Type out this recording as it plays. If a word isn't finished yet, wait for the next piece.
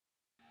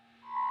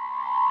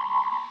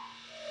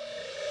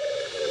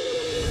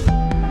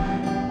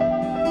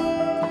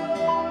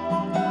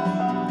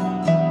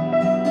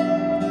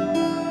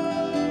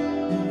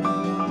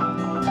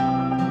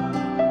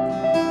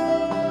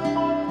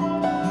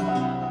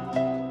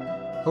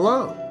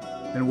Hello,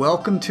 and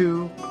welcome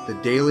to the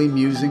Daily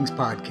Musings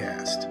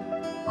podcast.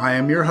 I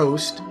am your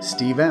host,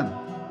 Steve M.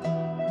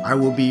 I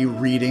will be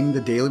reading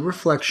the daily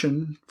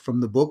reflection from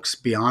the books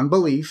Beyond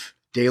Belief,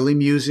 Daily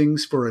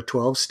Musings for a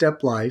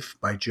 12-Step Life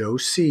by Joe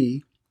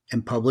C.,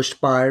 and published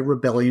by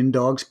Rebellion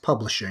Dogs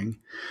Publishing,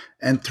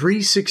 and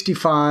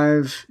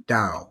 365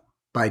 Tao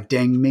by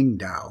Deng Ming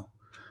Dao,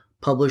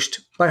 published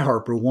by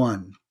Harper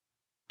One.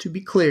 To be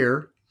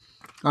clear,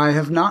 I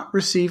have not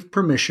received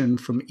permission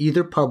from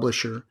either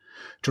publisher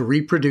to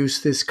reproduce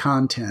this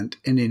content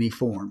in any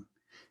form.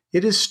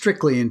 It is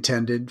strictly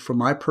intended for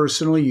my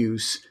personal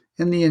use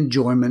and the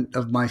enjoyment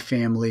of my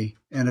family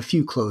and a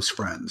few close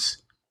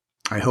friends.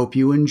 I hope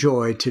you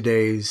enjoy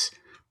today's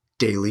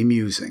Daily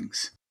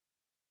Musings.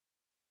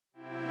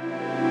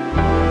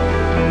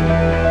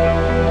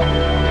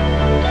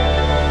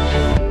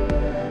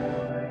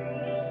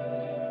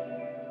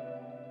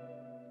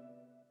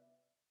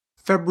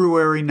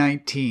 February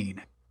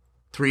 19,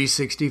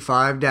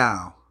 365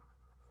 Tao,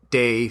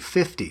 Day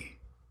 50.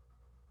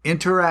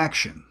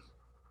 Interaction.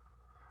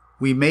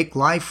 We make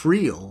life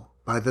real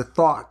by the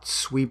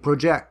thoughts we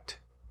project.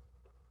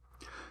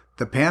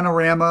 The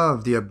panorama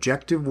of the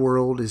objective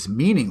world is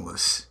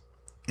meaningless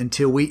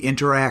until we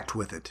interact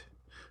with it.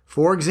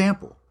 For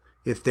example,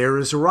 if there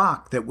is a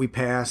rock that we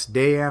pass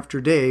day after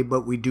day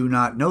but we do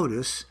not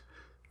notice,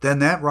 then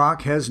that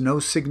rock has no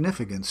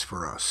significance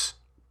for us.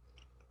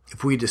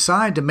 If we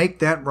decide to make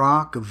that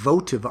rock a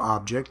votive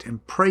object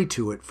and pray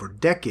to it for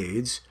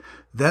decades,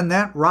 then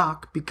that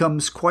rock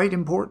becomes quite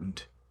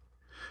important.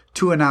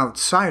 To an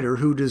outsider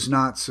who does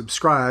not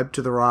subscribe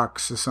to the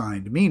rock's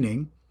assigned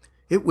meaning,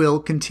 it will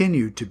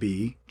continue to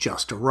be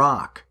just a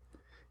rock.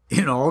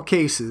 In all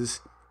cases,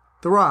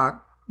 the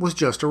rock was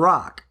just a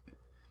rock.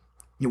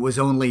 It was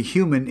only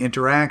human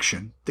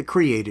interaction that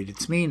created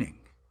its meaning.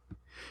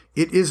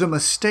 It is a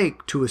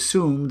mistake to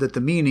assume that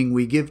the meaning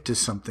we give to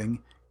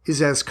something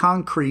is as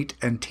concrete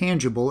and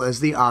tangible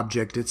as the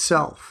object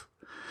itself.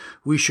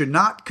 We should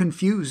not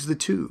confuse the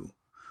two.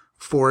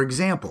 For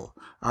example,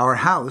 our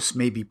house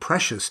may be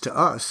precious to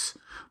us,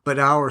 but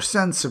our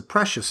sense of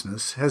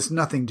preciousness has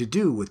nothing to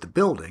do with the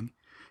building.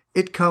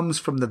 It comes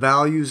from the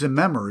values and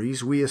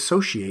memories we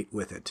associate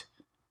with it.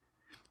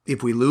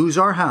 If we lose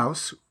our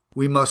house,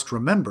 we must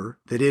remember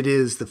that it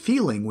is the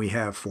feeling we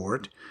have for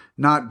it,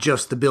 not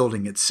just the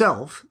building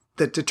itself,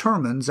 that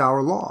determines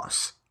our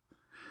loss.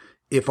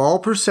 If all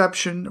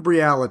perception of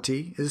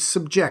reality is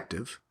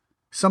subjective,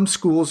 some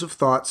schools of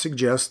thought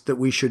suggest that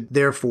we should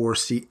therefore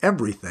see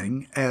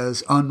everything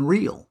as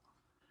unreal.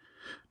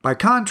 By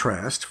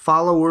contrast,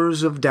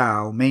 followers of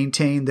Tao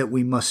maintain that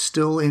we must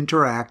still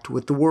interact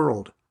with the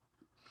world.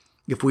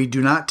 If we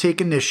do not take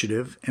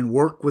initiative and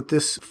work with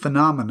this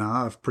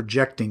phenomena of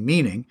projecting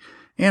meaning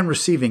and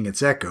receiving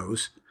its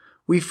echoes,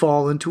 we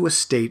fall into a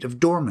state of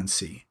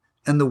dormancy,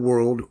 and the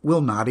world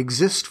will not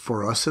exist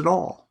for us at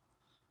all.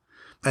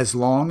 As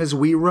long as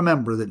we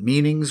remember that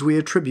meanings we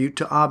attribute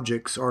to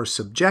objects are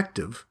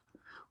subjective,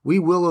 we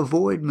will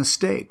avoid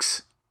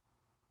mistakes.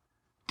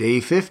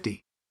 Day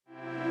 50.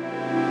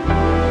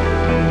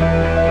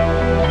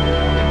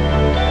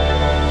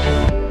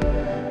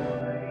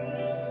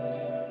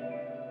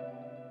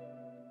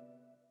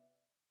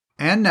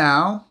 And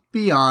now,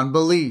 Beyond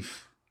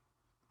Belief.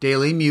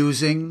 Daily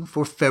Musing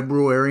for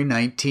February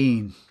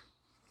 19.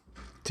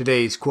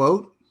 Today's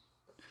quote: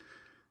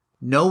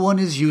 "No one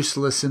is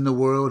useless in the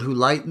world who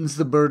lightens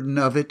the burden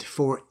of it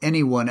for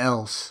anyone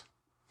else."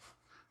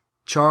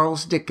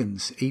 Charles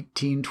Dickens,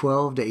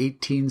 1812 to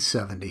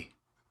 1870.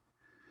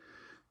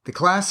 The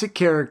classic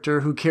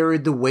character who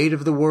carried the weight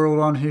of the world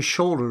on his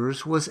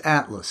shoulders was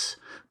Atlas,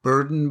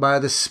 burdened by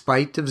the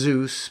spite of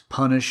Zeus,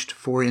 punished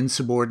for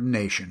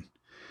insubordination.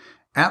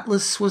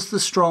 Atlas was the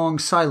strong,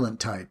 silent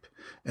type,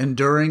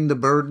 enduring the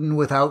burden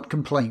without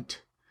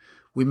complaint.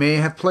 We may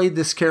have played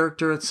this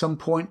character at some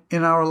point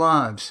in our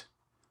lives.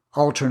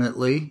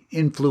 Alternately,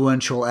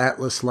 influential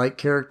Atlas-like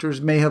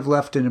characters may have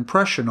left an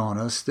impression on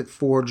us that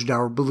forged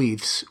our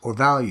beliefs or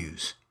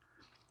values.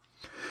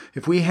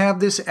 If we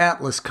have this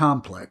Atlas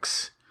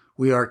complex,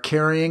 we are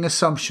carrying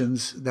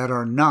assumptions that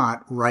are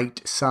not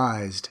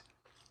right-sized.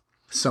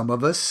 Some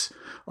of us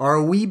are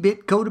a wee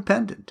bit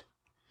codependent.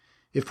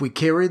 If we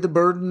carry the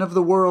burden of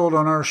the world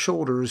on our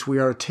shoulders, we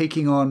are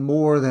taking on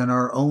more than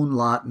our own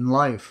lot in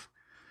life.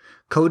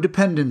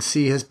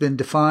 Codependency has been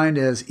defined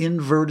as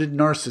inverted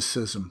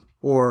narcissism,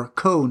 or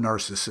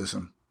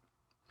co-narcissism.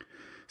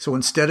 So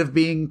instead of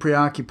being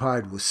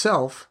preoccupied with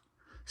self,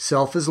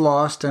 self is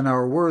lost and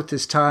our worth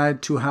is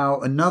tied to how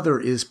another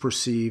is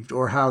perceived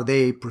or how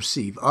they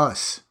perceive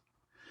us.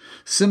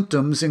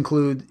 Symptoms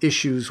include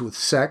issues with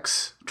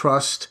sex,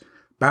 trust,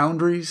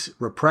 boundaries,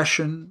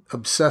 repression,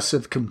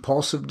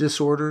 obsessive-compulsive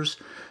disorders,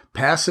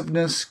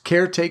 passiveness,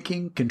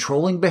 caretaking,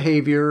 controlling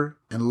behavior,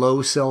 and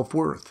low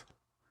self-worth.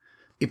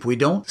 If we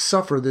don't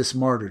suffer this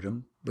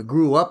martyrdom, but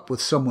grew up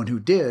with someone who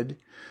did,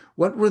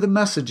 what were the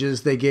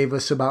messages they gave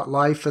us about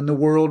life and the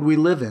world we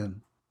live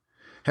in?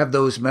 Have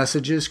those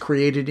messages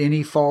created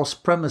any false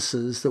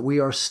premises that we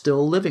are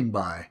still living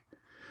by?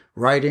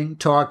 Writing,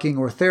 talking,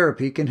 or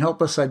therapy can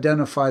help us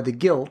identify the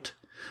guilt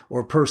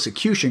or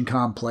persecution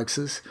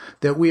complexes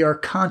that we are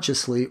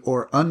consciously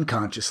or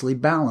unconsciously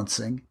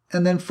balancing,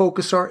 and then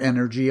focus our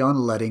energy on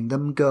letting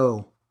them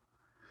go.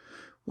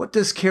 What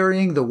does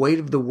carrying the weight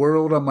of the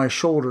world on my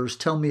shoulders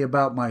tell me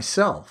about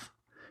myself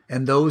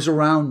and those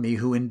around me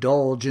who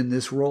indulge in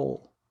this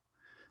role?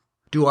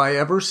 Do I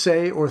ever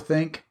say or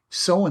think,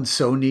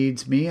 so-and-so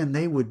needs me and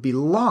they would be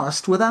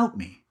lost without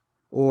me?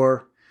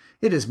 Or,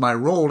 it is my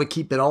role to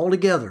keep it all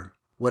together.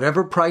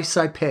 Whatever price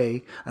I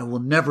pay, I will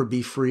never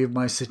be free of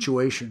my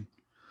situation.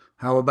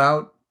 How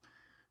about,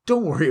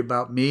 don't worry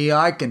about me,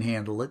 I can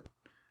handle it.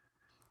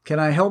 Can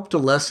I help to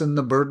lessen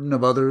the burden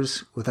of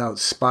others without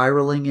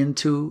spiraling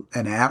into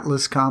an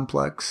Atlas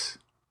complex?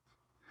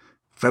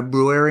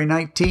 February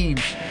 19.